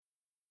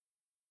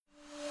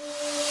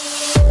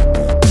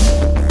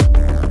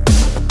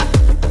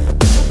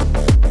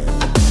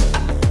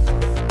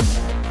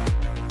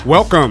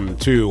Welcome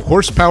to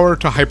Horsepower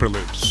to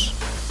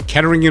Hyperloops,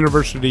 Kettering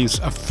University's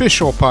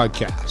official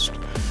podcast,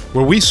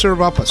 where we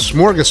serve up a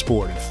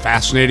smorgasbord of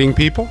fascinating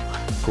people,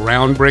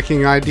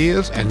 groundbreaking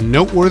ideas, and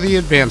noteworthy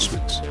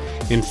advancements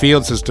in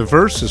fields as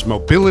diverse as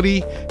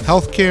mobility,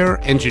 healthcare,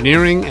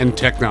 engineering, and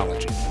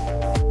technology.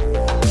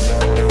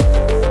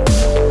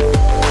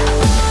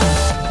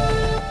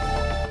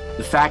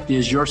 The fact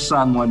is, your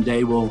son one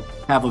day will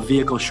have a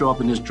vehicle show up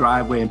in his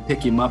driveway and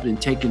pick him up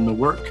and take him to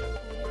work.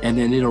 And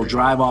then it'll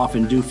drive off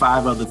and do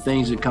 5 other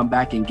things and come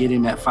back and get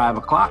him at 5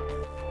 o'clock,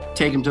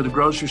 take him to the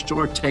grocery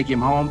store, take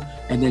him home,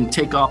 and then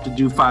take off to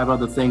do 5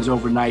 other things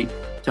overnight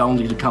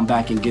only to come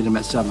back and get him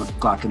at 7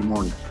 o'clock in the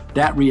morning.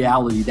 That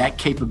reality, that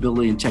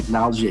capability and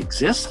technology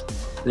exists.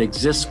 It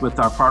exists with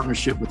our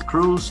partnership with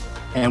Cruise,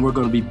 and we're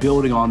going to be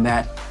building on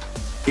that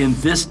in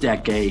this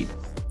decade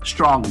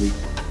strongly.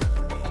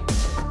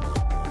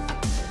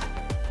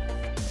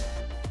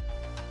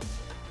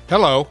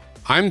 Hello,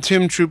 I'm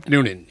Tim Troop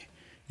Noonan,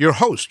 your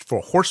host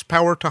for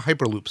Horsepower to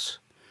Hyperloops.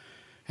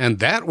 And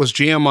that was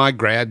GMI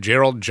grad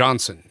Gerald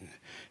Johnson,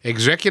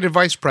 Executive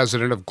Vice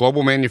President of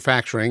Global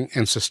Manufacturing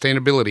and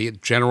Sustainability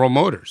at General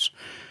Motors,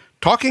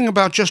 talking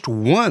about just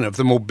one of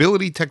the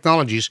mobility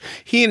technologies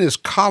he and his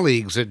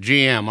colleagues at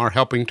GM are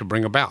helping to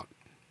bring about.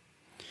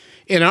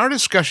 In our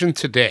discussion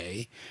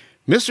today,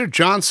 Mr.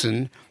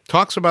 Johnson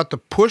talks about the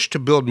push to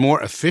build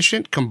more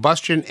efficient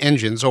combustion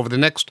engines over the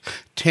next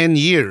 10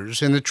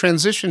 years in the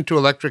transition to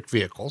electric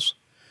vehicles,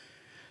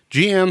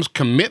 GM's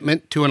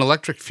commitment to an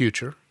electric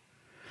future,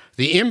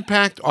 the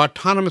impact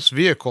autonomous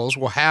vehicles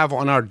will have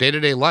on our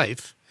day-to-day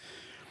life,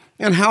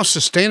 and how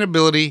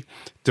sustainability,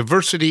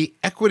 diversity,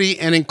 equity,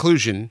 and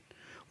inclusion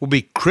will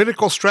be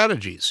critical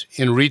strategies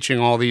in reaching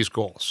all these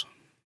goals.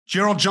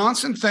 Gerald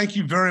Johnson, thank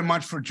you very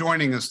much for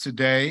joining us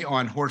today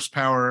on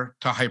Horsepower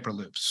to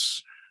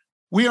Hyperloops.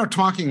 We are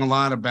talking a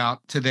lot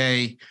about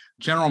today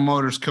General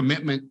Motors'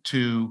 commitment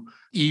to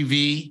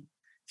EV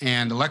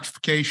and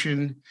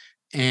electrification,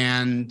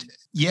 and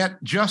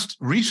yet just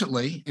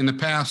recently, in the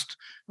past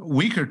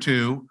week or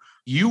two,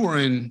 you were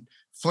in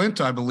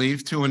Flint, I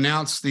believe, to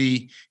announce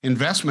the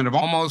investment of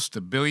almost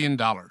 $1 billion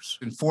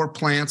in 4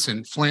 plants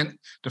in Flint,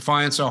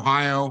 Defiance,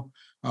 Ohio,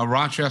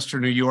 Rochester,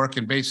 New York,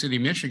 and Bay City,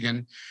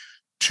 Michigan,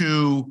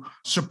 to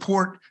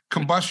support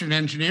combustion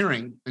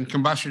engineering and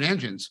combustion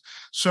engines.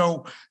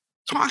 So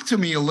talk to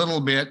me a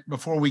little bit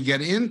before we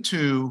get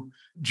into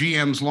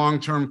GM's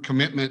long-term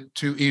commitment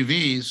to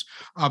EVs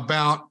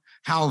about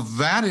how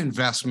that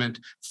investment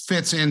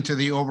fits into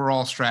the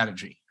overall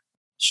strategy.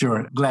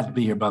 Sure. Glad to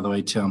be here, by the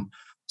way, Tim.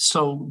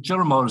 So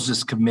General Motors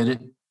is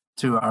committed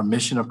to our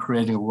mission of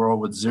creating a world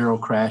with zero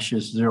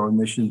crashes, zero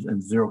emissions,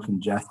 and zero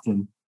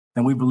congestion.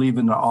 And we believe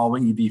in the all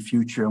EV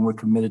future, and we're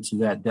committed to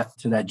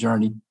that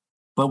journey.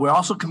 But we're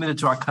also committed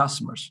to our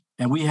customers.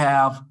 And we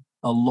have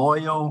a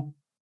loyal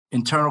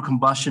internal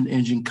combustion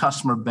engine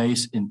customer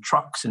base in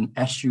trucks and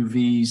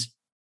SUVs.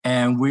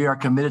 And we are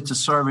committed to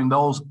serving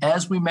those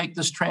as we make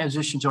this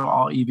transition to an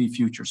all EV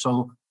future.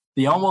 So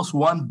the almost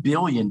 $1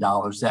 billion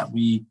that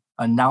we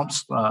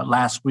announced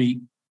last week,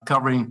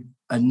 covering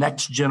a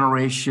next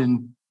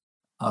generation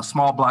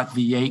small block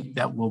V8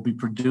 that will be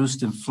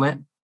produced in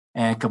Flint,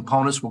 and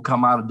components will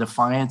come out of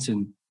Defiance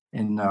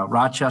in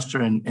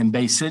Rochester and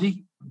Bay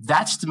City.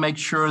 That's to make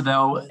sure,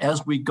 though,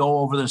 as we go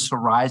over this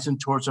horizon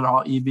towards an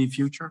all EV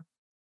future,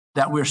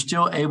 that we're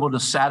still able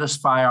to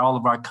satisfy all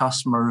of our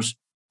customers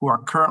who are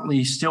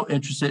currently still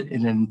interested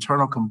in an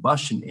internal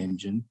combustion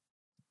engine.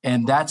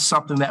 And that's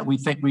something that we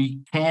think we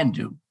can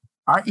do.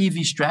 Our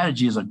EV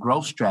strategy is a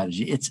growth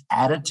strategy. It's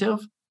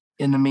additive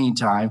in the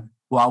meantime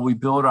while we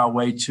build our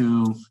way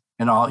to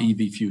an all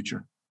EV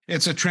future.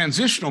 It's a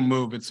transitional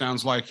move, it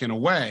sounds like, in a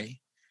way.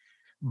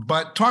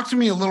 But talk to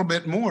me a little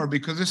bit more,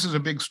 because this is a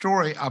big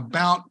story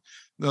about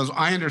those.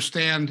 I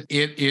understand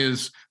it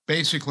is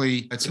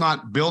basically, it's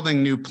not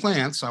building new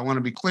plants. I want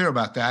to be clear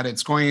about that.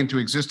 It's going into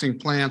existing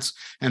plants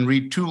and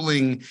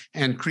retooling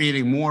and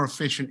creating more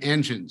efficient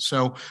engines.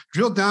 So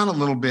drill down a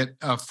little bit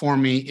for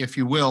me, if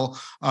you will,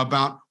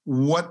 about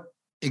what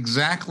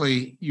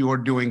exactly you're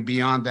doing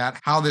beyond that,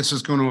 how this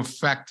is going to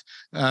affect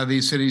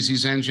these cities,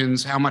 these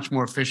engines, how much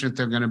more efficient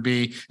they're going to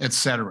be, et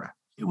cetera.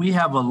 We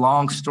have a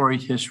long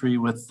storied history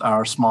with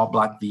our small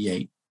block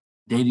V8,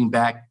 dating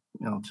back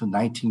to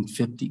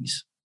 1950s.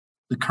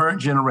 The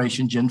current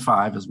generation, Gen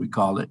 5, as we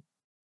call it,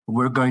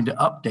 we're going to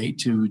update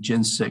to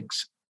Gen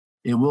 6.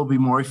 It will be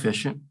more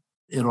efficient.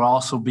 It'll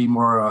also be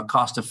more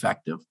cost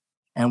effective.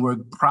 And we're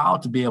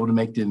proud to be able to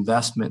make the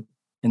investment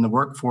in the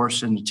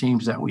workforce and the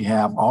teams that we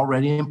have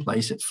already in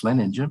place at Flint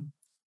Engine.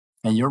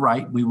 And you're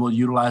right, we will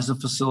utilize the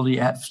facility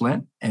at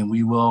Flint, and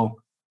we will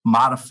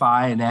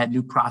modify and add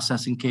new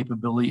processing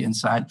capability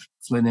inside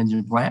Flint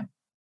Engine plant,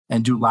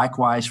 and do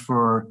likewise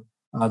for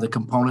the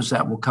components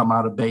that will come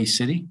out of Bay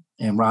City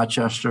and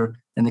Rochester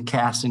and the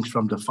castings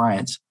from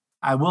Defiance.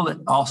 I will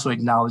also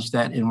acknowledge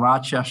that in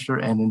Rochester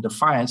and in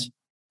Defiance,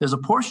 there's a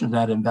portion of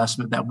that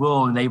investment that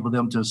will enable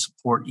them to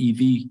support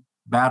EV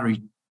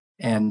battery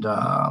and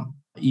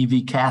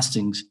EV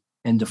castings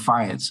in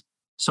Defiance.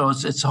 So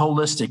it's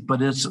holistic,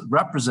 but it's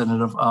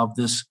representative of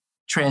this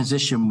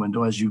transition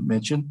window, as you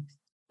mentioned,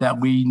 that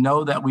we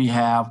know that we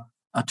have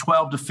a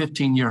 12 to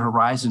 15 year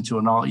horizon to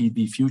an all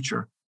EV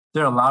future.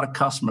 There are a lot of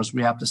customers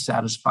we have to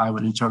satisfy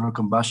with internal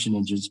combustion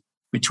engines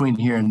between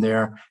here and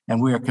there, and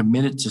we are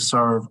committed to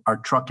serve our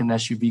truck and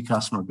SUV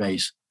customer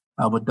base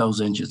with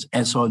those engines.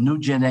 And so a new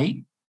Gen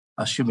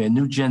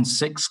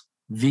 6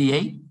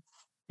 V8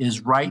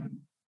 is right,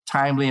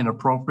 timely, and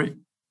appropriate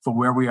for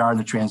where we are in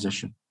the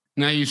transition.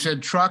 Now, you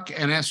said truck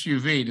and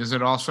SUV. Does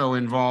it also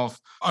involve,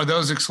 are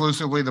those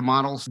exclusively the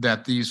models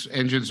that these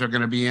engines are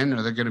going to be in, or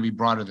are they going to be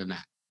broader than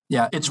that?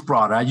 Yeah, it's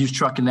broader. I use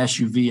truck and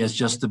SUV as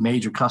just the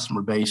major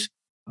customer base,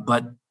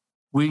 but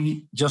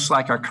we, just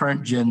like our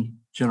current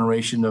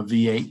generation of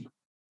V8,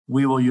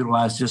 we will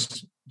utilize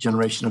this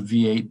generation of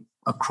V8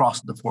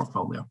 across the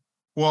portfolio.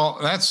 Well,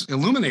 that's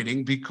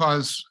illuminating,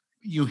 because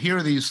you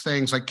hear these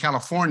things like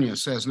California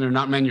says they're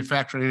not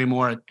manufactured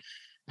anymore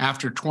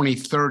after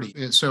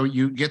 2030. So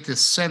you get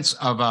this sense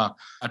of a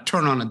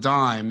turn on a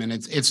dime, and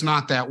it's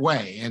not that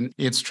way. And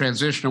it's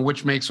transitional,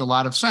 which makes a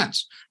lot of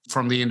sense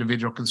from the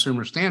individual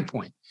consumer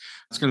standpoint.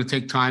 It's going to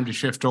take time to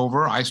shift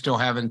over. I still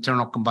have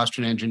internal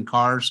combustion engine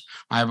cars.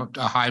 I have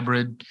a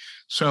hybrid.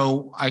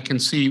 So I can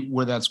see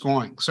where that's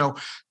going. So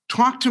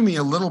talk to me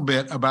a little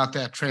bit about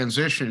that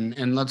transition,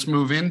 and let's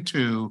move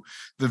into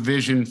the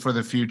vision for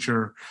the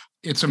future.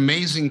 It's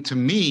amazing to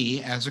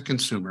me as a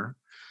consumer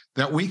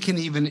that we can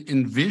even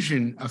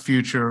envision a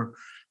future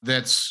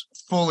that's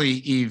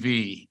fully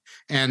EV.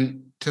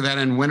 And to that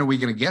end, when are we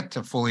going to get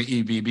to fully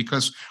EV?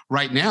 Because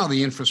right now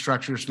the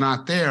infrastructure is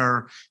not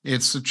there.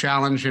 It's a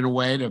challenge in a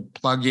way to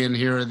plug in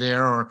here or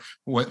there, or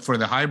for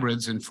the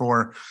hybrids and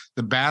for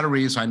the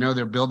batteries. I know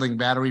they're building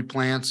battery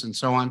plants and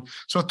so on.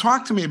 So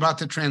talk to me about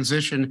the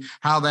transition,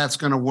 how that's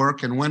going to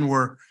work, and when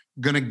we're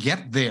going to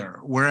get there,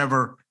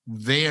 wherever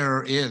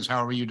there is,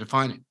 however you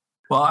define it.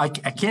 Well, I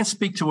can't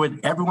speak to it.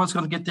 Everyone's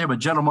going to get there, but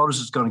General Motors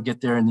is going to get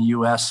there in the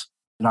U.S.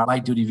 in our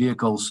light-duty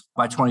vehicles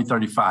by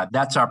 2035.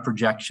 That's our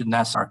projection.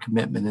 That's our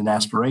commitment and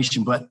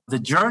aspiration. But the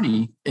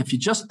journey, if you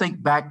just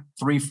think back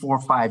 3,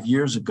 4, 5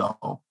 years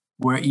ago,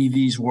 where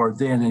EVs were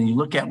then, and you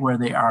look at where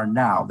they are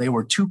now, they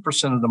were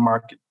 2% of the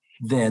market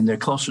then. They're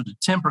closer to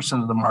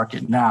 10% of the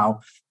market now.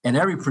 And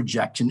every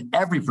projection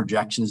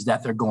is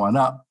that they're going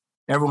up.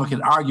 Everyone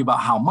can argue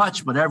about how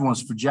much, but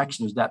everyone's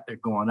projection is that they're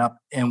going up.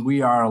 And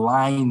we are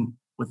aligned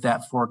with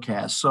that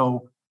forecast.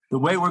 So the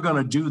way we're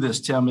going to do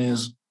this, Tim,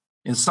 is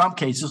in some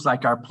cases,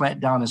 like our plant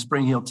down in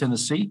Spring Hill,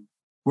 Tennessee,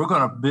 we're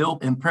going to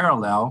build in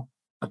parallel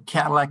a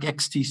Cadillac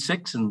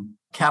XT6 and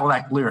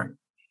Cadillac Lyriq.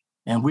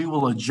 And we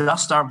will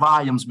adjust our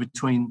volumes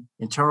between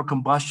internal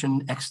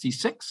combustion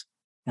XT6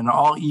 and the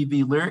all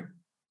EV Lyriq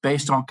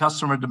based on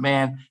customer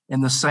demand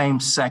in the same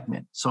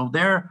segment. So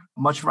there,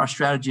 much of our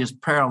strategy is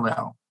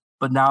parallel.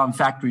 But now in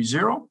Factory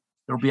Zero,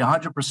 there will be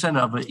 100%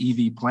 of an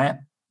EV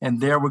plant. And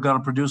there we're going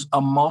to produce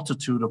a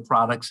multitude of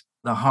products,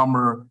 the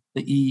Hummer,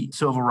 the E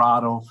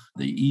Silverado,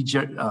 the E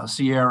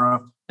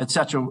Sierra, et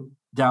cetera,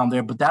 down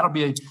there. But that'll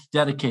be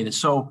dedicated.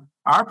 So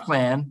our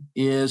plan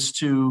is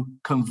to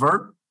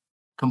convert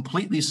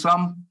completely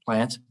some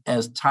plants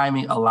as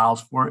timing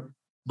allows for it,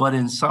 but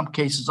in some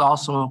cases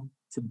also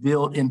to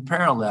build in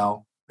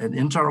parallel an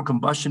internal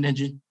combustion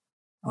engine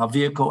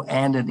vehicle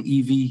and an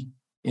EV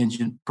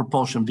engine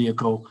propulsion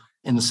vehicle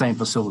in the same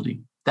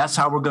facility. That's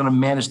how we're going to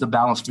manage the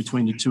balance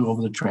between the two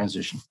over the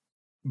transition.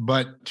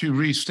 But to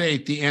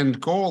restate, the end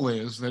goal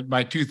is that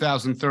by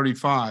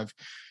 2035,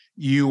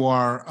 you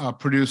are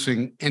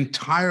producing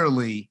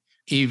entirely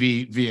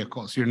EV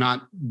vehicles. You're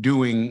not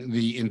doing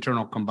the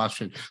internal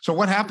combustion. So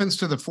what happens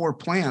to the 4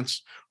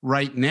 plants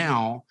right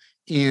now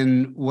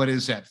in,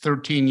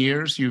 13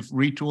 years? You've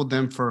retooled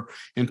them for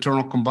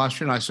internal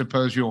combustion. I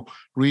suppose you'll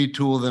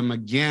retool them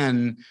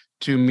again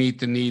to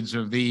meet the needs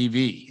of the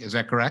EV. Is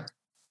that correct?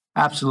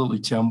 Absolutely,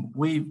 Tim.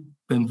 We've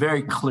been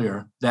very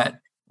clear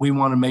that we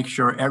want to make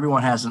sure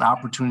everyone has an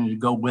opportunity to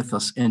go with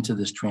us into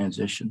this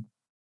transition.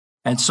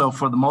 And so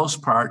for the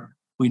most part,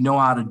 we know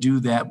how to do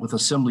that with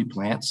assembly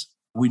plants.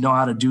 We know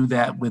how to do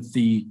that with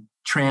the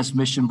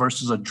transmission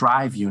versus a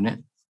drive unit.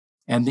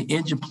 And the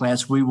engine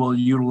plants, we will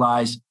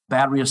utilize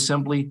battery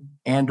assembly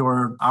and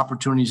or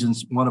opportunities in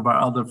one of our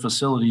other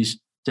facilities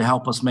to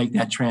help us make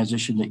that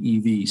transition to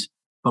EVs.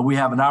 But we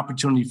have an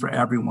opportunity for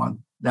everyone.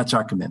 That's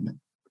our commitment.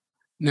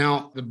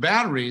 Now, the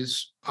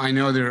batteries, I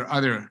know there are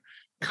other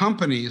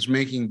companies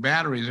making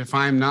batteries. If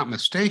I'm not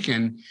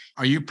mistaken,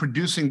 are you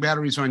producing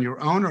batteries on your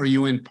own, or are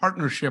you in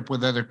partnership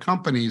with other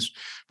companies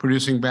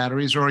producing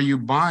batteries, or are you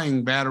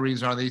buying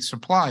batteries? Are they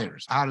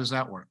suppliers? How does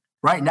that work?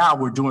 Right now,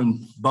 we're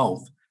doing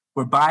both.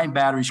 We're buying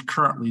batteries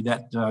currently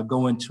that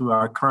go into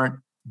our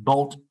current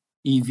Bolt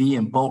EV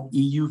and Bolt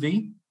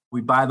EUV.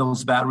 We buy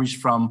those batteries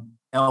from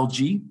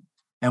LG.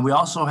 And we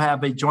also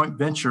have a joint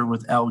venture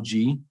with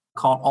LG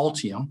called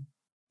Ultium.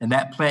 And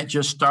that plant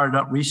just started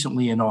up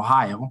recently in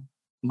Ohio.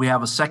 We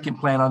have a second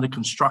plant under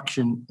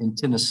construction in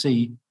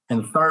Tennessee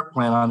and a third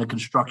plant under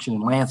construction in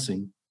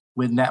Lansing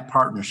within that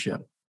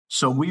partnership.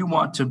 So we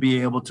want to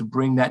be able to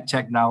bring that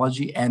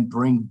technology and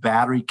bring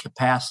battery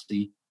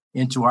capacity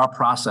into our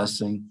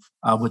processing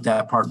with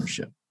that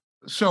partnership.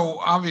 So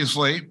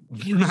obviously,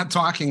 you're not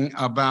talking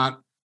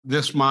about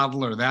this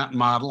model or that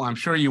model. I'm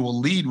sure you will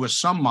lead with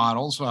some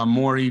models,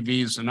 more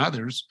EVs than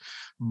others,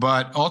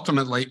 but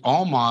ultimately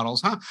all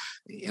models.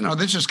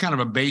 This is kind of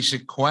a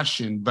basic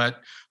question,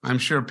 but I'm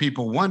sure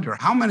people wonder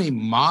how many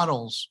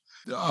models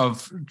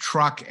of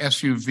truck,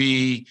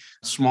 SUV,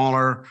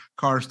 smaller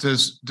cars do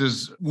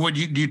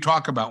you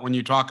talk about when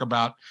you talk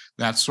about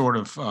that sort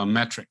of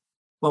metric?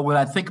 Well, when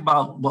I think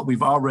about what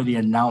we've already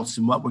announced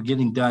and what we're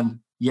getting done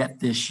yet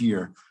this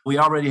year, we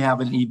already have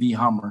an EV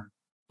Hummer.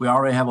 We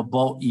already have a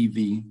Bolt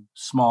EV,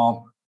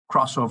 small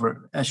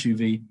crossover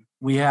SUV.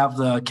 We have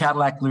the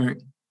Cadillac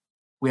Lyriq.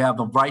 We have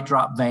the Bright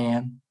Drop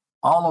van,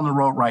 all on the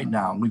road right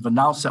now. We've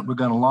announced that we're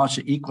going to launch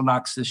an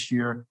Equinox this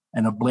year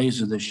and a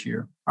Blazer this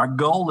year. Our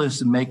goal is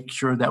to make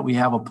sure that we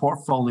have a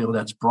portfolio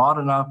that's broad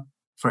enough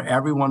for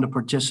everyone to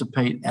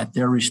participate at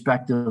their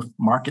respective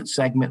market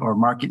segment or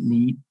market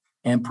need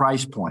and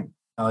price point.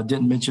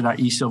 Didn't mention our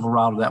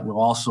e-Silverado that will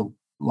also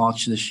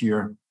launch this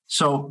year.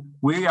 So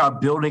we are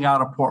building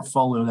out a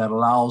portfolio that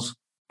allows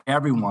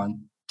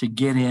everyone to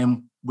get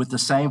in with the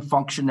same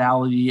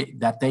functionality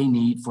that they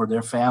need for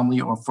their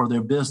family or for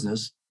their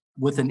business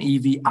with an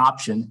EV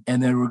option.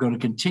 And then we're going to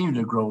continue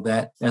to grow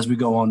that as we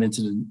go on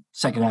into the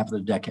second half of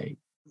the decade.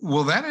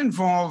 Will that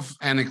involve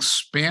an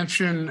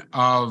expansion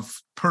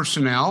of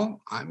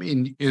personnel? I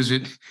mean,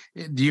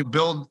 do you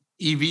build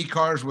EV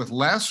cars with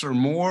less or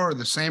more or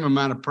the same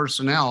amount of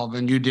personnel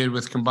than you did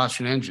with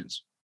combustion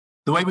engines?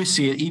 The way we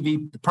see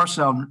it, the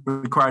personnel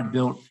required to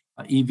build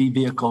EV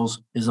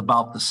vehicles is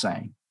about the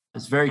same.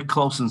 It's very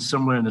close and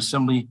similar in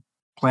assembly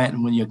plant.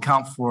 And when you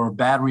account for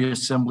battery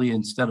assembly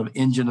instead of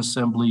engine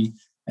assembly,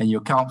 and you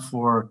account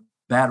for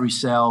battery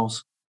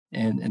cells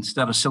and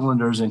instead of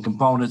cylinders and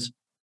components,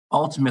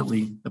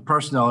 ultimately the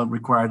personnel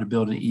required to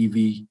build an EV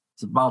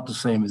is about the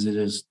same as it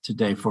is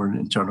today for an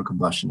internal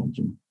combustion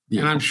engine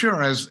vehicle. And I'm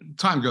sure as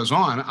time goes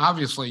on,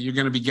 obviously you're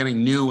going to be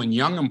getting new and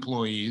young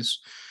employees.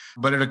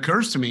 But it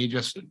occurs to me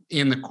just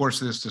in the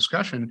course of this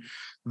discussion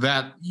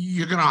that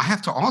you're going to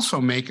have to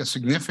also make a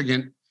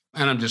significant,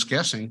 and I'm just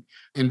guessing,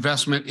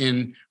 investment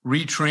in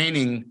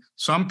retraining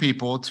some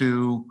people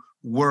to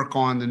work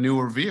on the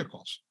newer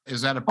vehicles.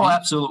 Is that a piece? Oh,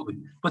 absolutely.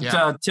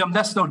 But Tim,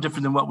 that's no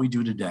different than what we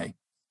do today.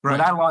 Right.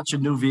 When I launch a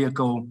new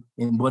vehicle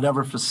in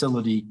whatever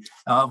facility,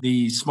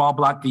 the small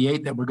block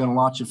V8 that we're going to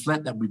launch in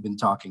Flint that we've been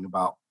talking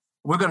about,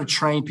 we're going to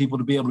train people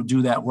to be able to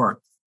do that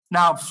work.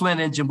 Now, Flint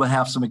engine will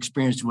have some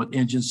experience with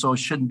engines, so it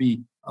shouldn't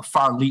be a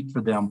far leap for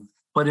them.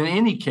 But in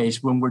any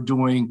case, when we're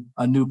doing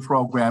a new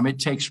program, it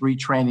takes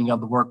retraining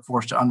of the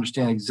workforce to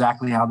understand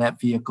exactly how that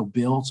vehicle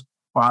builds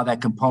or how that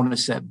component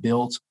set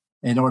builds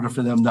in order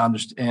for them to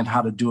understand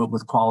how to do it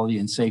with quality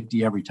and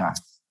safety every time.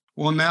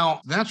 Well, now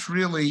that's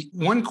really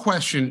one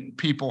question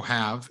people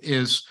have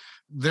is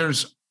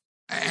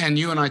and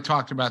you and I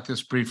talked about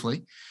this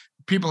briefly,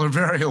 people are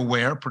very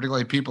aware,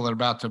 particularly people that are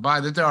about to buy,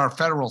 that there are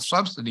federal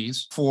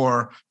subsidies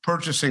for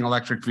purchasing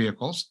electric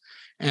vehicles.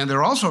 And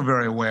they're also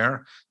very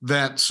aware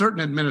that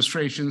certain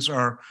administrations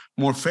are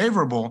more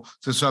favorable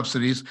to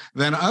subsidies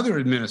than other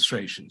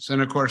administrations.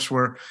 And of course,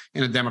 we're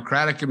in a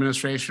Democratic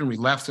administration. We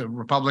left a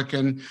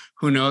Republican.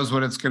 Who knows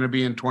what it's going to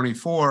be in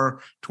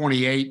 24,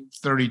 28,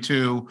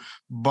 32.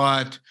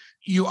 But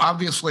you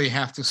obviously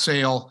have to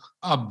sail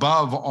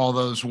above all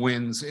those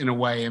winds in a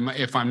way,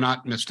 if I'm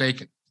not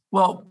mistaken.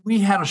 Well, we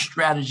had a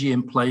strategy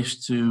in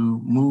place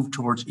to move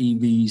towards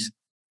EVs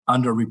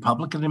under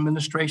Republican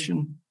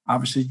administration,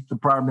 obviously the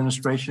prior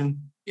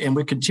administration, and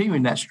we're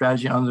continuing that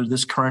strategy under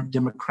this current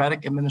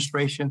Democratic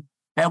administration,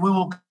 and we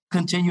will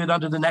continue it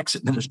under the next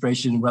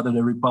administration, whether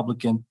they're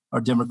Republican or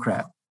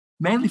Democrat,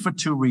 mainly for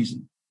two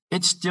reasons.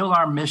 It's still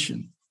our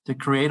mission to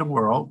create a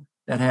world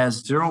that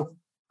has zero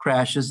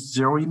crashes,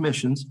 zero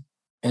emissions,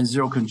 and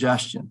zero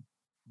congestion.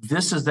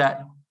 This is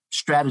that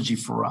strategy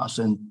for us,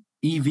 and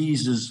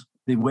EVs is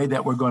the way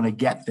that we're going to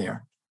get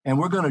there. And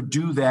we're going to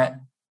do that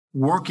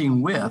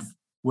working with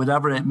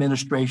whatever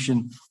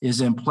administration is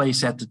in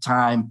place at the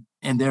time.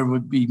 And there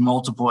would be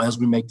multiple as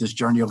we make this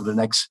journey over the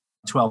next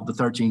 12 to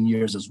 13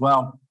 years as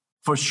well.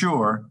 For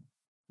sure,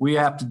 we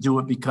have to do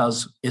it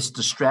because it's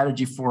the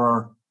strategy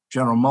for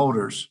General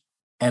Motors.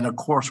 And of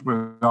course,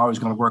 we're always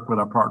going to work with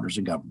our partners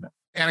in government.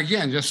 And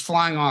again, just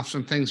flying off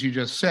some things you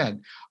just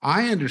said,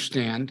 I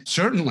understand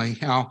certainly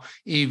how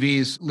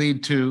EVs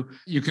lead to,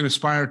 you can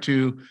aspire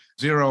to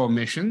zero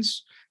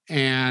emissions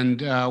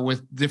and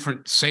with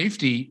different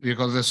safety,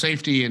 because the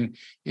safety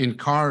in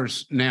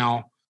cars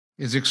now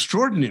is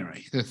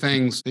extraordinary, the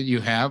things that you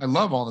have. I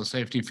love all the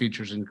safety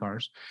features in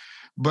cars.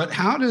 But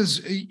how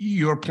does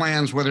your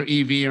plans, whether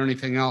EV or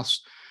anything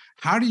else,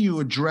 how do you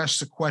address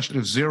the question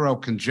of zero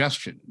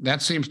congestion?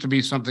 That seems to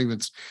be something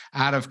that's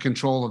out of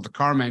control of the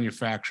car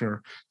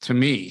manufacturer to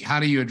me. How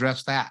do you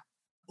address that?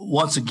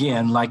 Once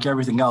again, like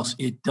everything else,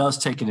 it does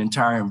take an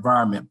entire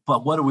environment.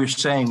 But what we're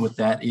saying with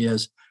that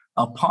is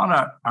upon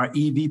our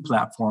EV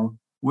platform,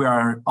 we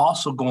are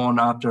also going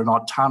after an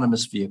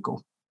autonomous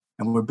vehicle,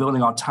 and we're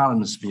building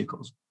autonomous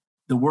vehicles.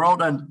 The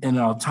world in an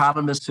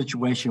autonomous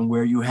situation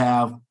where you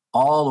have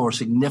all or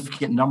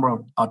significant number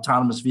of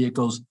autonomous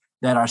vehicles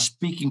that are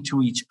speaking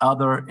to each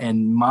other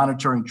and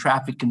monitoring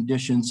traffic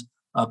conditions,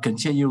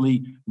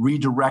 continually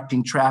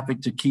redirecting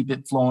traffic to keep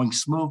it flowing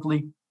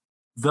smoothly.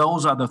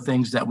 Those are the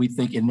things that we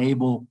think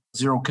enable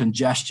zero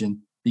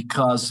congestion,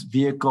 because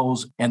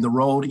vehicles and the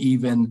road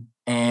even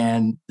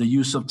and the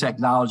use of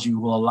technology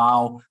will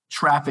allow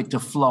traffic to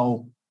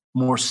flow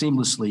more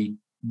seamlessly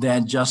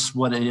than just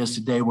what it is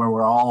today, where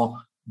we're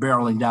all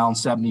barreling down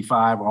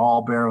 75 or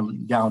all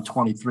barreling down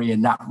 23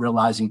 and not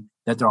realizing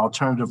that there are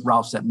alternative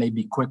routes that may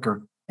be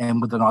quicker. And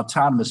with an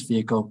autonomous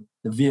vehicle,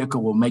 the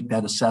vehicle will make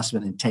that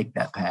assessment and take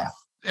that path.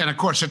 And of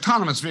course,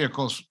 autonomous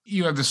vehicles,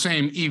 you have the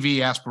same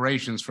EV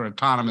aspirations for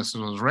autonomous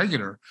as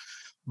regular.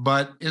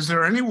 But is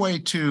there any way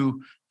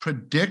to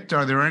predict,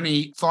 are there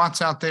any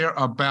thoughts out there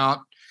about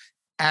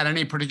at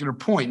any particular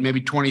point,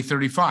 maybe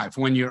 2035,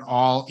 when you're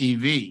all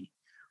EV,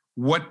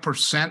 what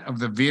percent of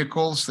the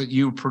vehicles that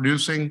you're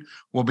producing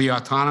will be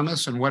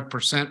autonomous and what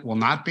percent will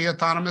not be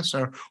autonomous?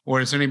 Or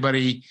is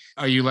anybody,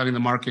 are you letting the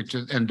market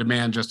and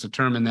demand just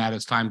determine that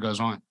as time goes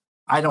on?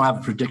 I don't have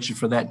a prediction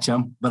for that,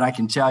 Tim, but I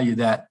can tell you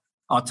that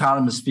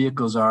autonomous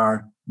vehicles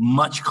are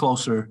much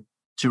closer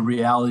to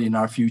reality in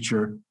our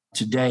future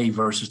today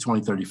versus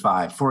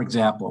 2035. For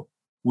example,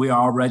 we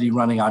are already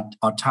running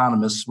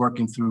autonomous,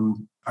 working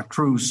through a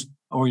Cruise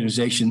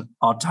organization,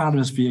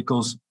 autonomous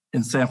vehicles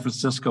in San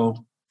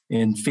Francisco,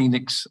 in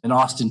Phoenix, in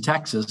Austin,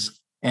 Texas,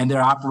 and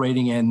they're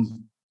operating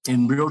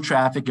in real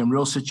traffic and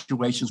real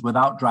situations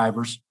without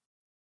drivers.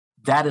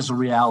 That is a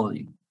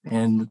reality.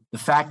 And the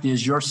fact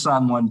is, your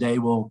son one day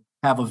will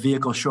have a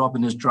vehicle show up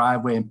in his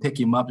driveway and pick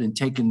him up and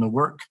take him to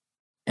work.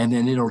 And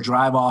then it'll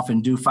drive off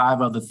and do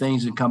 5 other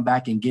things and come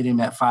back and get him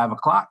at 5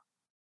 o'clock,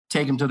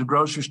 take him to the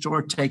grocery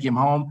store, take him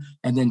home,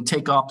 and then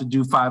take off to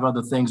do 5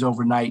 other things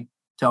overnight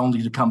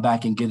to come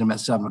back and get him at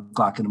 7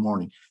 o'clock in the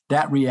morning.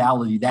 That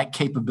reality, that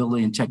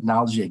capability and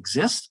technology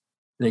exists.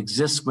 It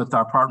exists with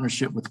our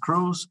partnership with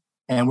Cruise,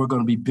 and we're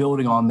going to be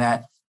building on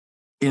that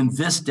in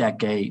this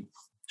decade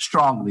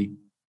strongly.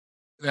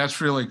 That's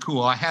really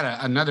cool. I had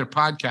another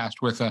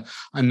podcast with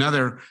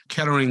another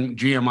Kettering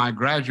GMI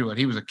graduate.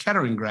 He was a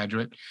Kettering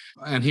graduate,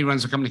 and he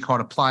runs a company called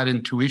Applied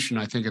Intuition,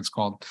 I think it's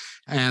called.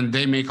 And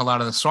they make a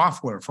lot of the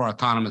software for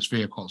autonomous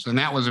vehicles. And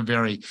that was a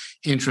very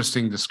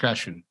interesting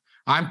discussion.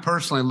 I'm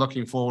personally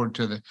looking forward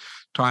to the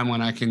time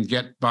when I can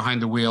get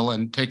behind the wheel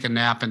and take a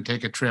nap and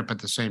take a trip at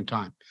the same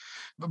time.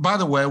 But by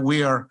the way,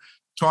 we are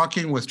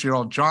talking with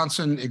Gerald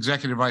Johnson,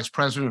 Executive Vice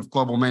President of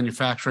Global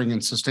Manufacturing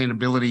and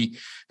Sustainability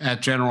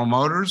at General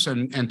Motors.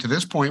 And to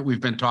this point,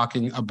 we've been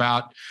talking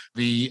about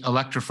the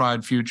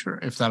electrified future,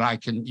 if that I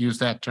can use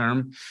that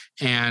term,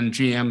 and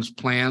GM's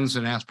plans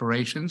and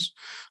aspirations.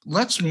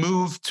 Let's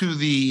move to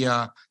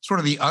the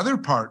sort of the other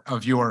part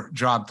of your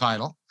job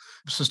title,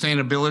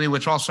 sustainability,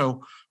 which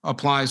also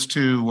applies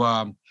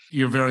to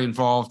you're very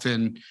involved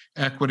in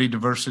equity,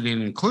 diversity,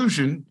 and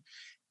inclusion.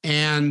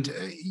 And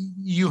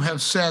you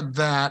have said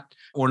that,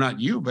 or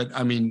not you, but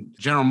I mean,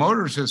 General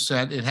Motors has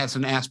said it has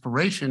an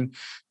aspiration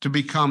to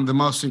become the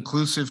most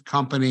inclusive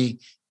company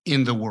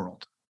in the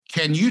world.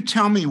 Can you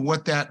tell me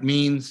what that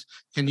means?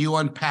 Can you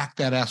unpack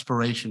that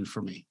aspiration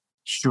for me?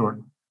 Sure.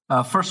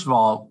 First of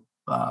all,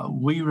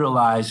 we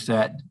realize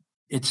that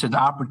it's an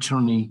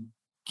opportunity,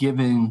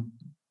 given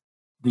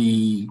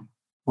the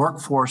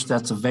workforce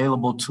that's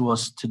available to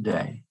us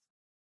today,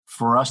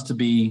 for us to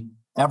be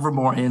ever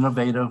more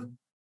innovative,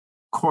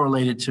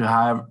 correlated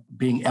to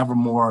being ever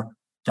more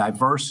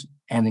diverse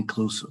and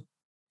inclusive.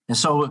 And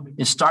so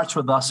it starts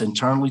with us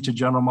internally to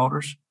General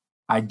Motors,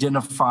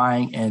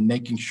 identifying and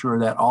making sure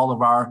that all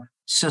of our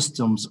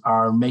systems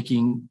are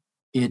making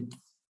it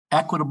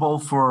equitable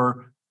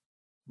for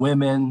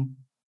women,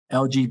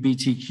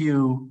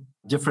 LGBTQ,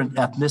 different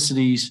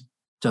ethnicities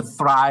to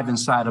thrive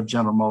inside of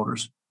General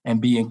Motors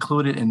and be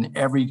included in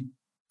every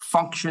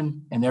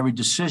function and every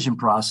decision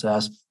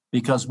process,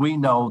 because we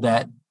know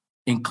that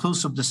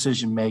inclusive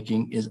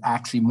decision-making is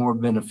actually more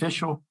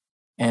beneficial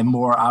and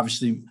more,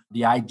 obviously,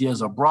 the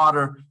ideas are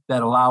broader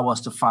that allow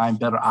us to find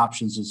better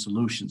options and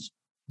solutions.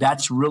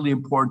 That's really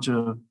important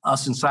to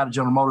us inside of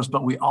General Motors,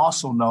 but we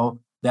also know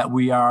that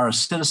we are a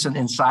citizen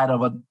inside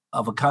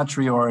of a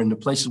country or in the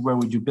places where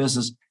we do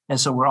business. And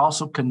so we're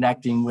also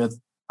connecting with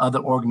other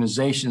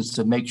organizations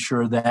to make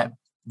sure that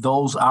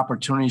those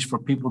opportunities for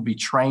people to be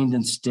trained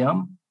in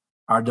STEM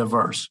are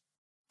diverse,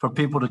 for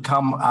people to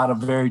come out of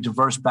very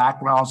diverse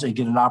backgrounds and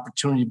get an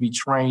opportunity to be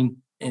trained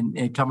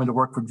and coming to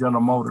work for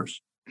General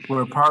Motors.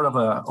 We're part of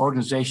an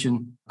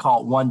organization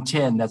called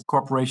 110, that's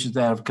corporations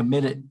that have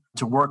committed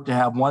to work to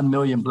have 1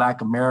 million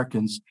Black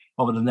Americans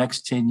over the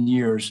next 10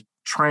 years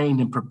trained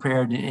and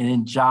prepared and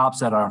in jobs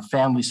that are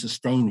family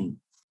sustaining.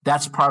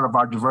 That's part of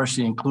our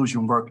diversity and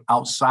inclusion work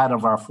outside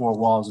of our 4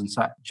 walls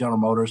inside General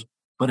Motors.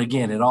 But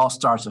again, it all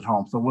starts at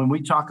home. So when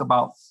we talk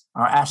about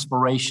our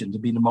aspiration to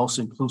be the most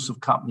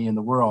inclusive company in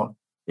the world,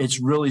 it's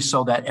really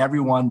so that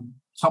everyone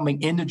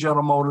coming into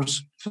General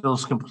Motors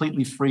feels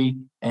completely free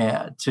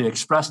to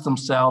express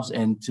themselves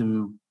and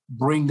to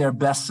bring their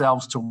best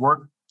selves to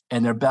work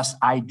and their best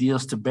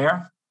ideas to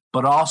bear,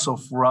 but also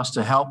for us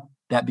to help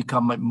that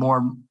become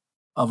more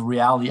of a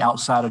reality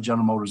outside of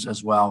General Motors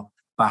as well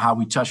by how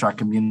we touch our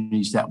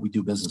communities that we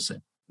do business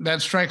in.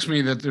 That strikes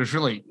me that there's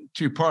really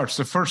two parts.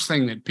 The first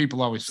thing that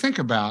people always think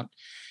about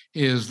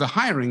is the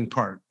hiring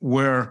part,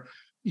 where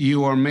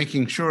you are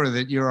making sure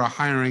that you're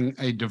hiring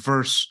a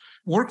diverse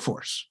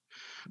workforce.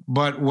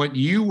 But what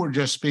you were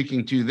just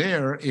speaking to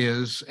there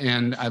is,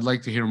 and I'd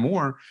like to hear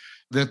more,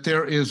 that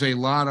there is a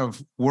lot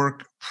of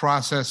work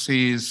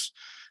processes,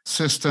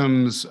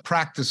 systems,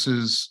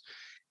 practices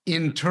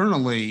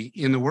internally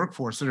in the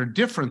workforce that are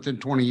different than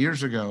 20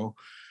 years ago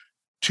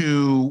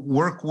to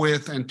work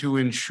with and to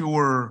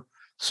ensure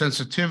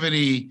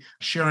sensitivity,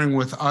 sharing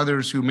with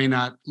others who may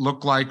not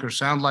look like or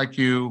sound like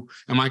you.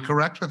 Am I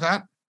correct with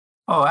that?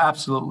 Oh,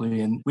 absolutely.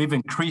 And we've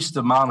increased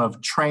the amount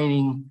of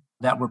training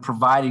that we're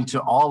providing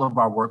to all of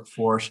our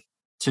workforce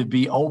to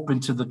be open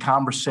to the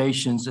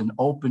conversations and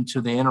open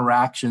to the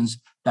interactions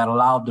that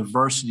allow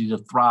diversity to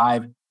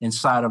thrive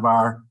inside of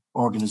our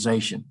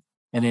organization.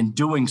 And in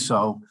doing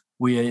so,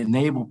 we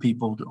enable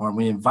people, or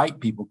we invite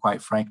people,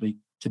 quite frankly,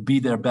 to be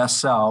their best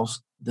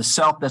selves, the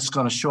self that's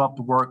going to show up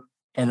to work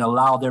and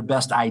allow their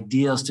best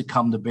ideas to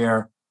come to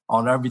bear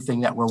on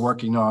everything that we're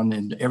working on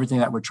and everything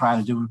that we're trying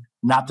to do,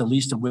 not the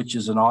least of which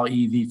is an all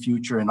EV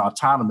future and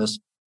autonomous.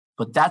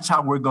 But that's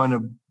how we're going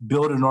to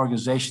build an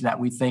organization that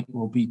we think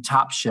will be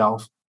top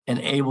shelf and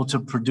able to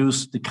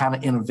produce the kind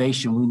of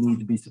innovation we need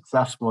to be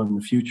successful in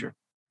the future.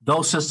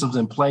 Those systems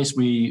in place,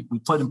 we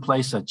put in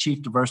place a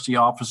chief diversity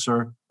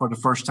officer for the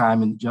first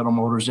time in General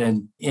Motors.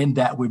 And in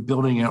that, we're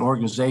building an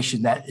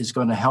organization that is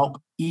going to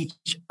help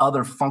each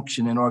other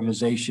function in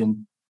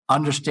organization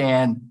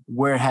understand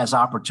where it has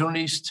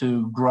opportunities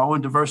to grow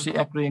in diversity,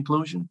 equity,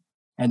 inclusion,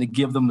 and to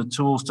give them the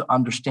tools to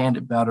understand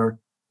it better,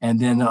 and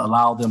then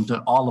allow them to,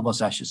 all of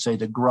us, I should say,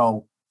 to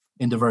grow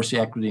in diversity,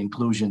 equity,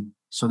 inclusion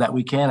so that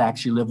we can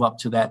actually live up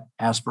to that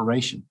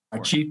aspiration. Our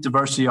Chief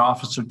Diversity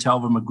Officer,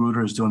 Telva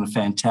Magruder, is doing a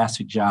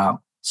fantastic job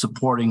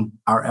supporting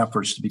our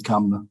efforts to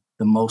become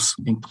the most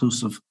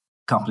inclusive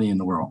company in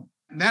the world.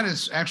 That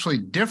is actually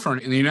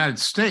different. In the United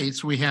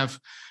States, we have,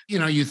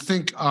 you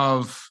think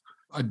of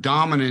a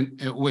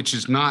dominant, which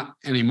is not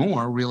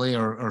anymore really,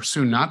 or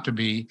soon not to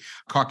be,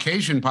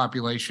 Caucasian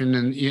population,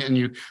 and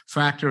you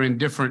factor in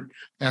different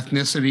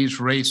ethnicities,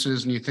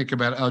 races, and you think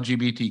about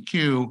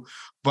LGBTQ,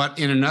 but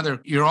in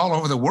another, you're all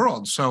over the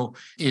world. So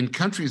in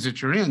countries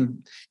that you're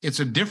in,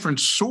 it's a different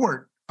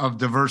sort of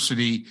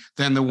diversity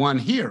than the one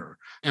here.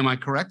 Am I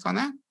correct on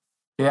that?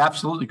 Yeah,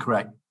 absolutely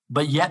correct.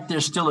 But yet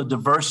there's still a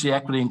diversity,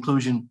 equity,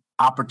 inclusion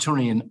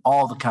opportunity in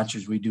all the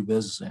countries we do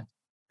business in.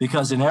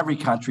 Because in every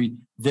country,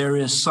 there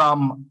is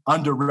some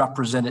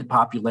underrepresented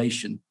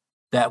population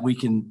that we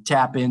can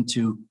tap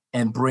into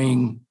and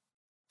bring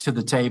to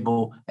the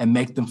table and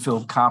make them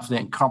feel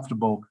confident and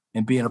comfortable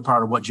in being a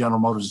part of what General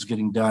Motors is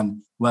getting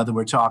done, whether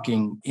we're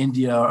talking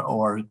India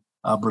or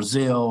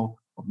Brazil,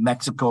 or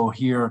Mexico,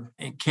 here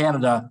in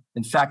Canada.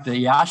 In fact,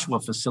 the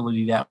Oshawa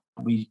facility that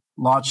we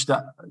launched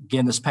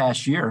again this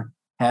past year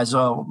has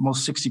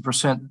almost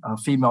 60%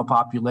 female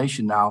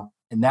population now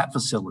in that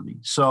facility.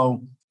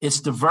 So it's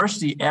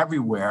diversity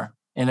everywhere.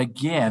 And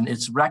again,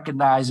 it's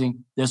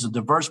recognizing there's a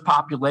diverse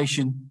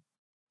population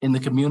in the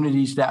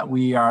communities that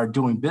we are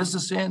doing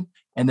business in,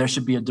 and there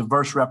should be a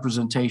diverse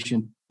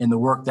representation in the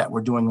work that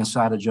we're doing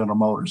inside of General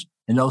Motors.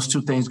 And those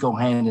two things go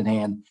hand in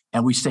hand,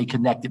 and we stay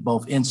connected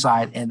both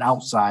inside and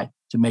outside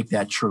to make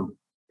that true.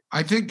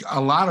 I think a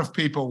lot of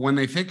people, when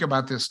they think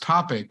about this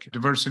topic,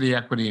 diversity,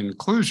 equity, and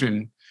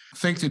inclusion,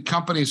 think that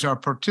companies are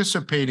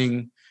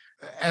participating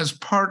as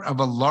part of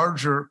a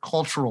larger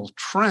cultural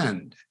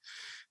trend.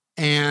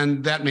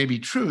 And that may be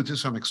true to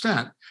some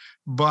extent.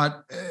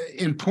 But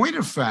in point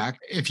of fact,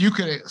 if you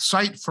could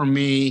cite for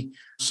me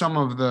some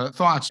of the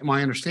thoughts,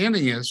 my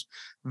understanding is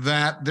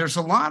that there's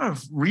a lot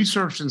of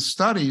research and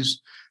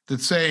studies that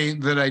say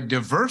that a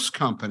diverse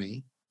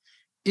company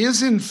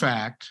is, in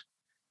fact,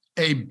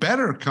 a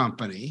better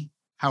company,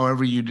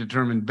 however you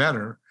determine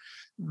better,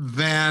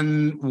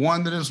 than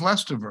one that is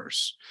less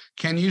diverse.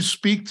 Can you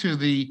speak to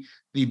the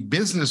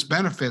business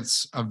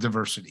benefits of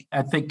diversity?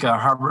 I think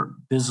Harvard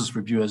Business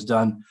Review has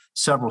done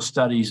several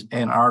studies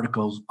and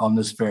articles on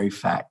this very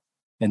fact.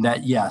 And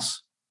that,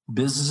 yes,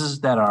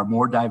 businesses that are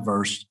more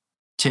diverse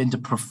tend to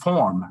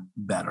perform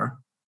better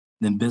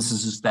than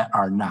businesses that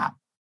are not.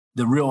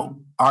 The real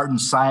art and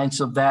science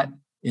of that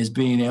is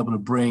being able to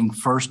bring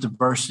first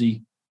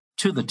diversity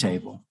to the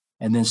table,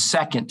 and then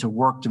second, to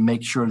work to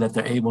make sure that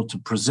they're able to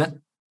present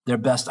their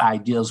best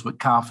ideas with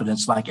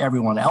confidence like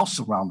everyone else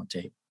around the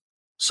table,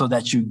 so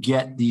that you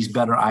get these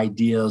better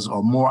ideas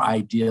or more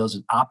ideas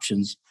and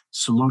options,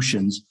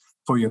 solutions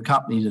for your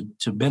company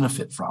to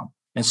benefit from.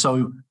 And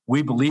so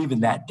we believe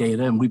in that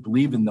data and we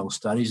believe in those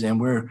studies, and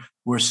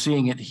we're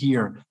seeing it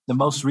here. The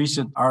most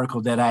recent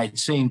article that I had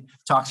seen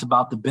talks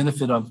about the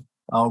benefit of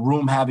a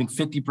room having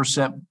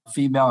 50%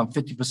 female and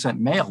 50%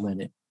 male in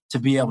it to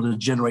be able to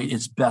generate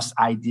its best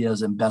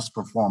ideas and best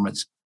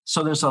performance.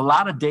 So there's a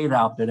lot of data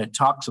out there that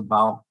talks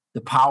about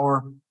the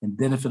power and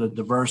benefit of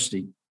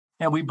diversity,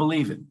 and we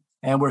believe it.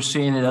 And we're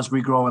seeing it as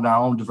we grow in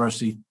our own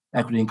diversity,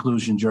 equity,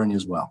 inclusion journey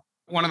as well.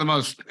 One of the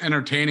most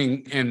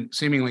entertaining and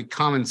seemingly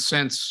common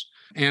sense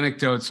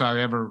anecdotes I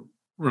ever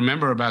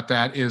remember about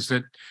that is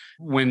that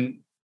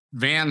when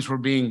vans were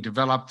being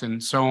developed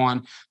and so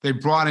on, they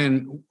brought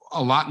in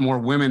a lot more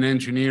women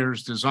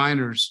engineers,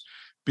 designers,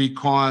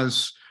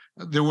 because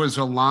there was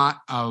a lot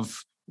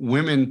of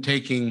women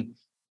taking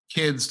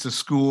kids to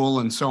school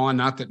and so on.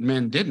 Not that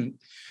men didn't,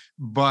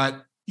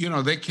 but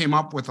they came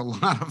up with a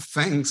lot of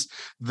things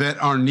that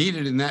are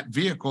needed in that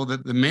vehicle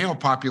that the male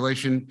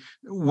population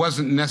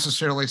wasn't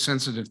necessarily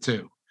sensitive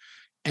to.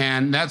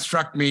 And that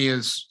struck me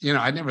as,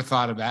 I never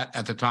thought of that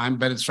at the time,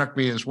 but it struck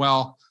me as,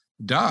 well,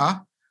 duh,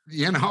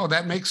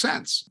 that makes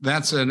sense.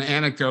 That's an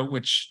anecdote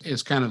which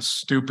is kind of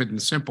stupid and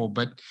simple,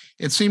 but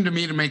it seemed to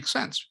me to make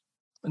sense.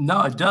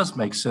 No, it does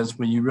make sense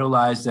when you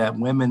realize that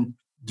women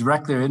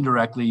directly or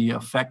indirectly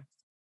affect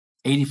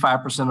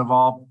 85% of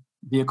all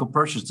vehicle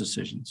purchase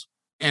decisions.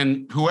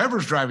 And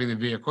whoever's driving the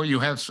vehicle,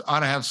 ought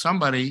to have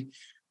somebody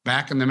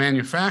back in the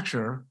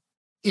manufacturer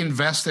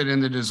invested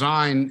in the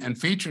design and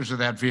features of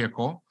that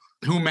vehicle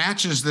who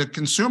matches the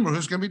consumer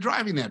who's going to be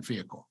driving that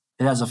vehicle.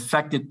 It has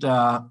affected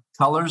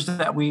colors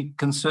that we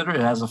consider.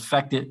 It has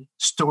affected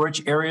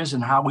storage areas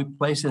and how we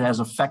place it. It has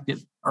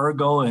affected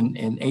ergo and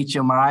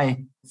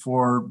HMI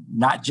for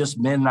not just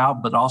men now,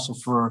 but also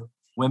for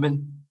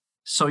women.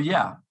 So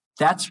yeah,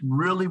 that's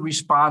really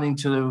responding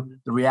to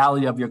the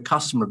reality of your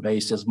customer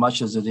base as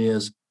much as it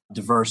is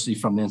diversity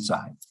from the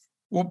inside.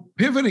 Well,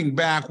 pivoting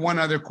back, one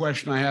other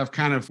question I have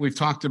we've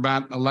talked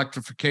about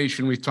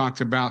electrification, we've talked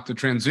about the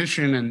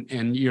transition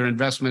and your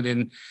investment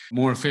in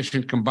more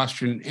efficient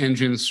combustion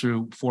engines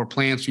through 4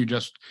 plants. You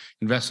just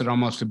invested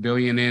almost $1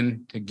 billion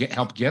in to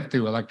help get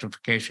through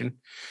electrification.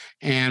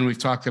 And we've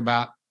talked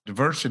about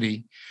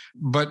diversity.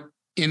 But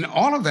in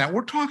all of that,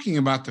 we're talking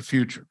about the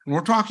future.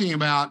 We're talking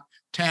about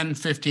 10,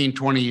 15,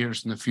 20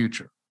 years in the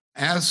future.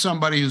 As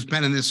somebody who's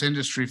been in this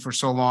industry for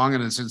so long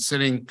and is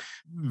sitting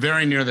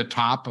very near the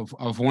top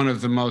of one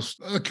of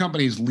the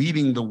companies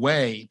leading the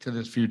way to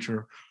this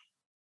future,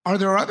 are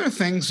there other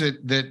things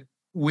that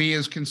we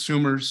as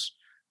consumers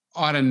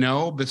ought to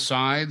know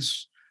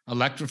besides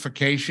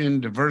electrification,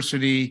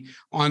 diversity,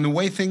 on the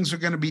way things are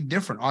going to be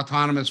different?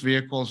 Autonomous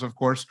vehicles, of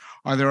course.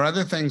 Are there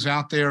other things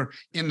out there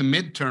in the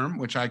midterm,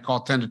 which I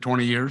call 10 to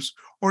 20 years,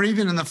 or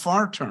even in the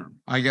far term?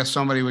 I guess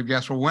somebody would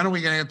guess, well, when are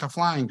we going to get to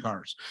flying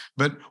cars?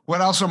 But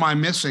what else am I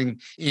missing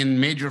in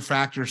major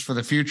factors for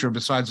the future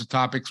besides the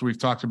topics we've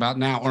talked about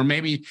now? Or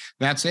maybe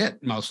that's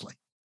it mostly.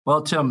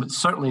 Well, Tim,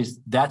 certainly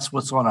that's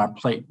what's on our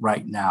plate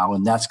right now.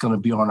 And that's going to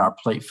be on our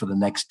plate for the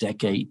next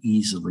decade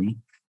easily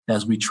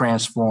as we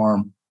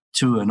transform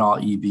to an all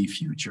EV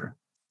future.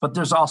 But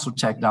there's also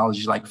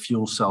technology like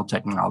fuel cell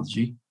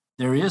technology.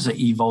 There is an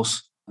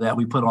EVOS that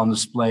we put on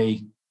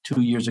display 2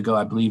 years ago,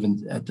 I believe,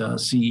 at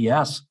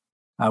CES,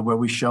 where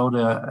we showed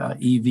a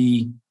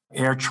EV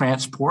air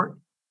transport.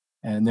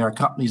 And there are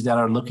companies that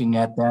are looking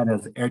at that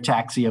as air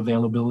taxi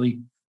availability.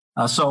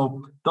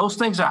 So those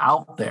things are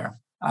out there.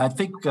 I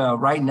think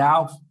right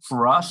now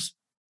for us,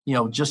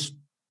 just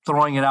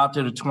throwing it out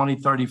there to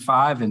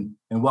 2035 and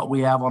what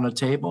we have on the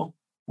table,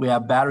 we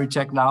have battery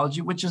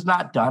technology, which is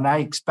not done. I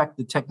expect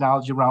the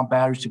technology around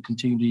batteries to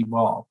continue to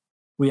evolve.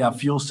 We have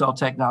fuel cell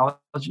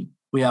technology.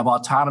 We have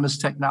autonomous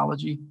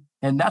technology.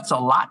 And that's a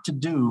lot to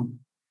do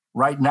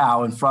right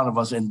now in front of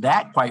us. And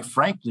that, quite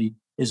frankly,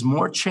 is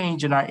more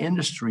change in our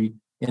industry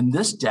in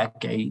this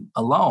decade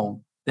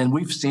alone than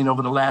we've seen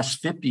over the last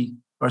 50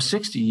 or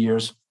 60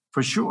 years,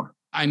 for sure.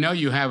 I know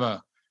you have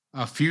a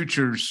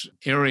futures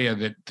area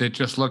that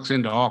just looks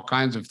into all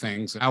kinds of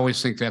things. I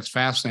always think that's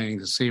fascinating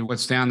to see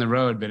what's down the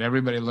road, but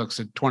everybody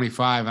looks at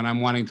 25 and I'm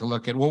wanting to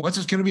look at, well, what's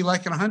it going to be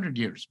like in 100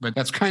 years? But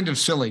that's kind of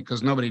silly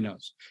because nobody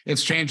knows.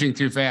 It's changing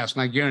too fast.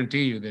 And I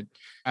guarantee you that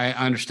I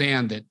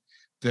understand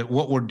that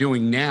what we're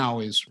doing now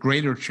is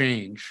greater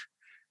change,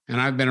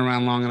 and I've been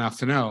around long enough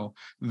to know,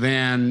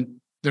 than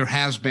there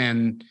has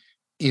been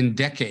in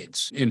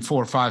decades, in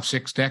 4, 5,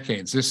 6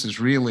 decades. This is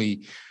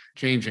really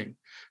changing.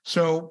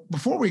 So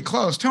before we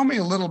close, tell me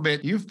a little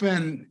bit. You've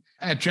been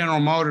at General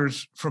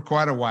Motors for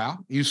quite a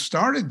while. You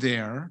started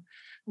there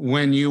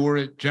when you were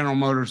at General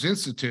Motors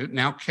Institute,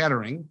 now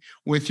Kettering,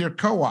 with your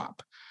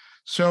co-op.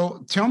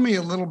 So tell me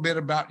a little bit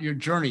about your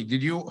journey.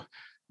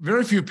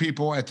 Very few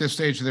people at this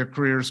stage of their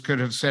careers could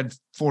have said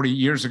 40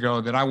 years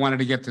ago that I wanted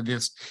to get to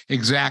this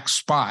exact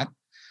spot.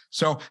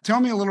 So tell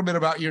me a little bit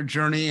about your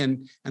journey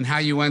and how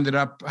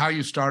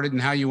you started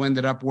and how you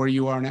ended up where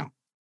you are now.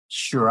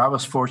 Sure. I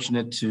was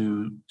fortunate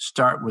to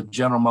start with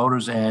General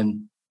Motors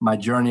and my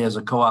journey as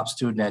a co-op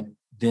student at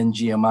then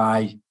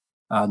GMI,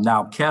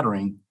 now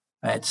Kettering,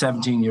 at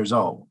 17 years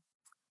old.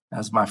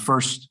 As my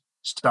first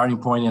starting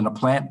point in a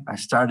plant, I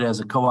started as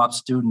a co-op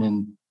student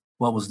in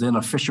what was then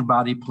a Fisher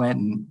Body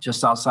plant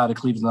just outside of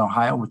Cleveland,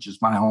 Ohio, which is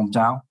my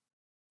hometown.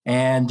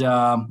 And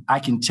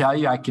I can tell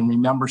you, I can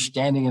remember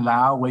standing in the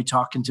aisleway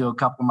talking to a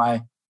couple of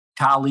my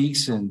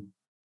colleagues and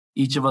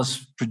each of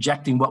us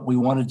projecting what we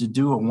wanted to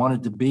do or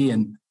wanted to be.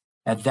 And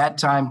at that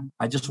time,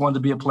 I just wanted to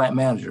be a plant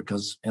manager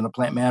because a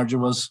plant manager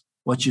was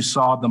what you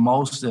saw the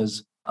most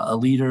as a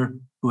leader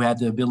who had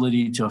the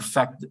ability to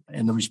affect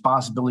and the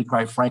responsibility,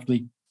 quite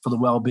frankly, for the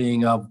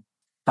well-being of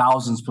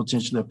thousands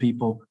potentially of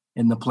people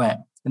in the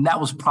plant. And that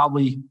was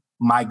probably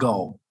my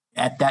goal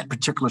at that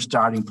particular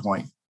starting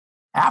point.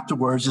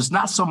 Afterwards, it's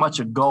not so much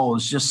a goal,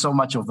 it's just so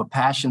much of a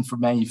passion for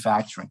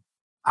manufacturing.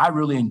 I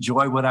really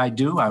enjoy what I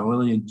do. I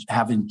really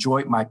have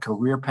enjoyed my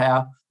career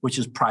path, which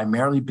has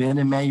primarily been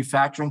in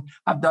manufacturing.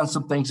 I've done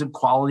some things in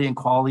quality and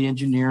quality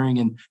engineering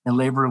and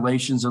labor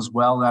relations as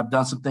well. And I've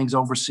done some things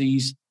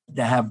overseas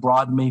that have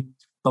broadened me.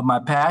 But my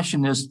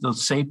passion is the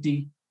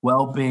safety,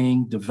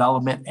 well-being,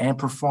 development, and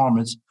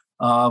performance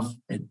of,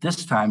 at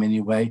this time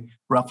anyway,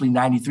 roughly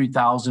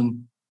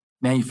 93,000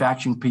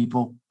 manufacturing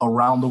people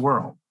around the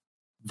world.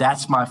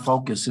 That's my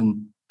focus,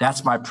 and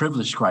that's my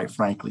privilege, quite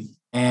frankly.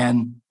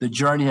 And the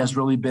journey has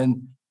really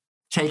been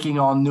taking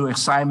on new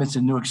assignments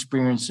and new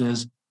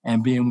experiences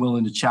and being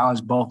willing to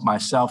challenge both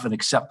myself and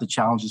accept the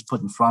challenges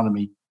put in front of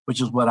me,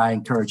 which is what I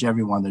encourage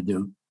everyone to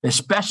do,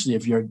 especially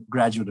if you're a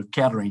graduate of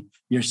Kettering.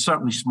 You're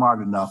certainly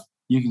smart enough.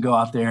 You can go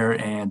out there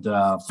and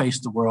face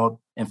the world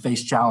and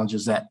face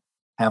challenges that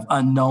have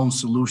unknown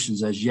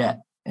solutions as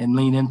yet and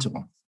lean into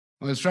them.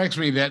 Well, it strikes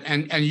me that,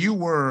 and you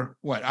were,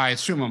 what, I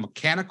assume a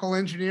mechanical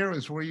engineer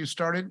is where you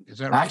started? Is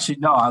that right? Actually,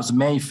 no, I was a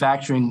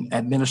manufacturing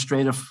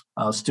administrative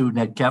student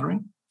at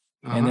Kettering.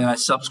 Uh-huh. And then I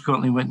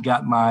subsequently went and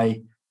got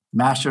my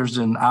master's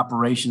in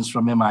operations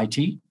from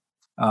MIT,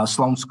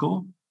 Sloan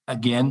School,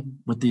 again,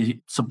 with the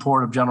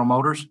support of General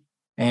Motors.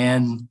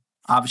 And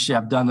obviously,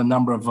 I've done a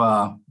number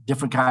of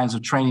different kinds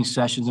of training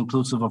sessions,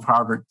 inclusive of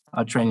Harvard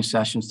training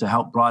sessions, to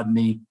help broaden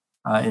me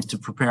and to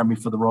prepare me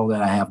for the role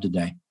that I have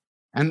today.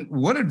 And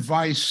what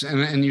advice,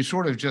 and you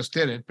sort of just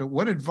did it, but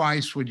what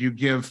advice would you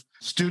give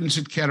students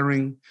at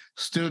Kettering,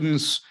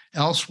 students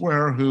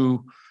elsewhere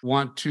who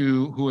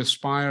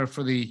aspire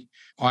for the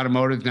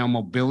automotive, now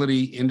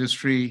mobility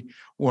industry,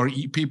 or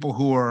people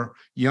who are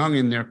young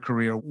in their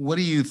career? What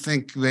do you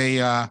think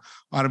they ought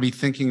to be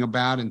thinking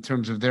about in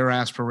terms of their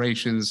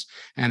aspirations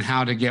and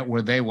how to get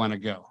where they want to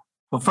go?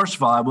 Well, first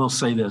of all, I will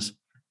say this.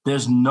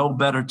 There's no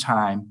better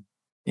time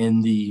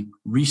in the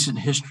recent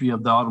history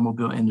of the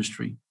automobile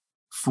industry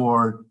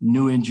for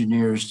new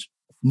engineers,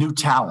 new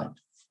talent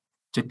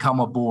to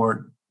come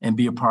aboard and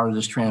be a part of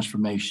this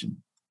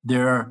transformation.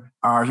 There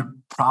are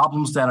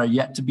problems that are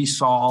yet to be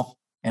solved,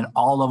 and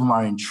all of them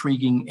are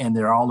intriguing, and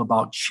they're all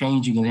about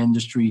changing an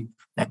industry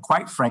that,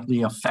 quite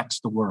frankly, affects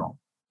the world.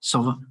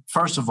 So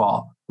first of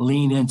all,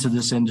 lean into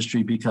this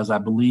industry, because I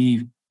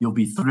believe you'll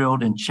be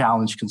thrilled and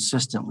challenged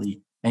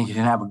consistently, and you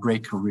can have a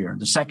great career.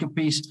 The second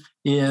piece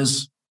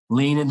is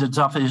lean into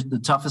the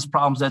toughest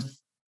problems that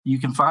you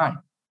can find.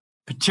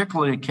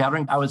 Particularly at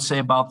Kettering, I would say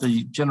about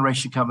the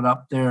generation coming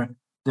up, they're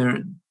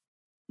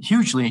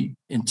hugely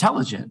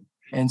intelligent.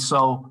 And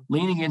so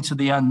leaning into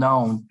the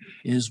unknown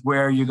is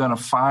where you're going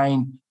to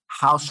find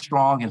how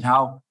strong and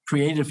how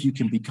creative you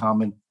can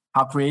become, and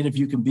how creative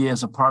you can be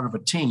as a part of a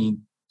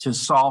team to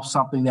solve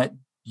something that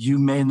you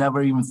may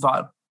never even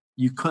thought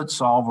you could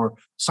solve, or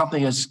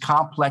something as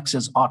complex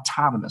as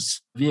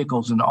autonomous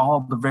vehicles and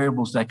all the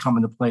variables that come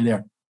into play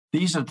there.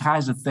 These are the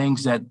kinds of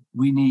things that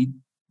we need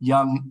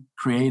young,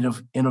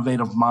 creative,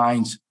 innovative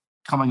minds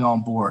coming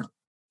on board.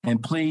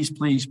 And please,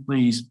 please,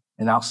 please,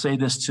 and I'll say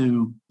this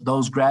to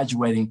those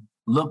graduating,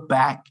 look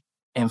back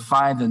and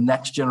find the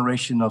next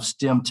generation of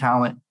STEM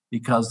talent,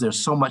 because there's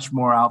so much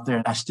more out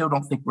there. I still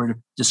don't think we're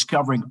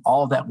discovering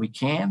all that we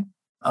can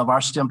of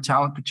our STEM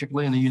talent,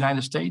 particularly in the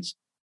United States.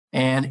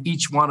 And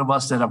each one of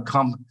us that have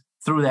come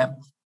through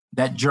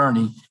that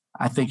journey,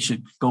 I think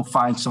should go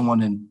find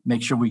someone and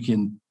make sure we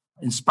can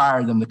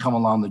inspire them to come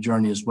along the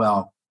journey as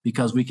well,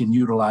 because we can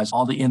utilize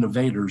all the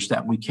innovators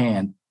that we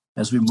can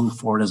as we move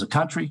forward as a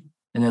country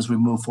and as we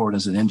move forward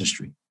as an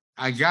industry.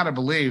 I got to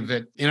believe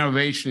that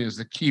innovation is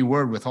the key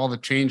word with all the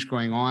change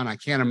going on. I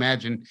can't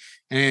imagine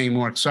anything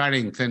more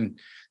exciting than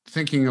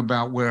thinking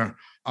about where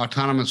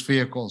autonomous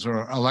vehicles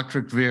or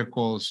electric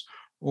vehicles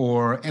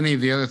or any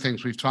of the other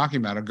things we've talking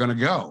about are going to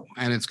go.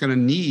 And it's going to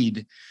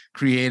need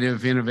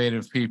creative,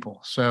 innovative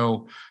people.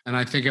 So, and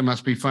I think it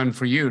must be fun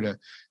for you to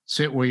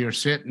sit where you're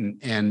sitting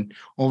and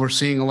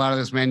overseeing a lot of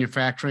this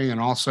manufacturing,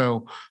 and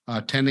also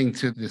tending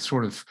to the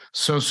sort of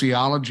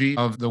sociology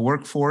of the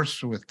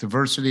workforce with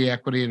diversity,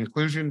 equity, and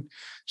inclusion.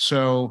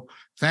 So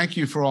thank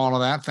you for all of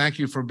that. Thank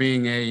you for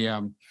being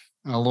a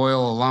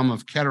loyal alum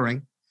of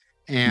Kettering,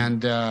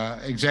 and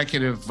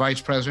Executive Vice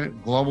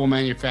President, Global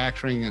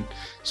Manufacturing and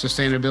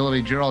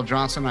Sustainability, Gerald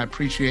Johnson. I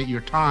appreciate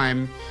your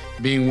time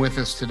being with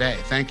us today.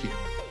 Thank you.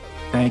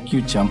 Thank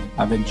you, Tim.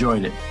 I've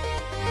enjoyed it.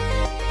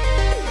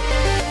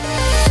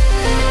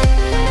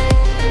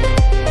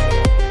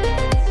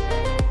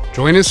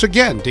 Join us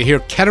again to hear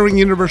Kettering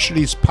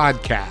University's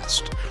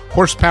podcast,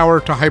 Horsepower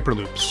to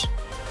Hyperloops,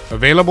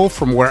 available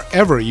from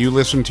wherever you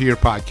listen to your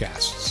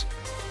podcasts.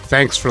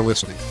 Thanks for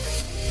listening.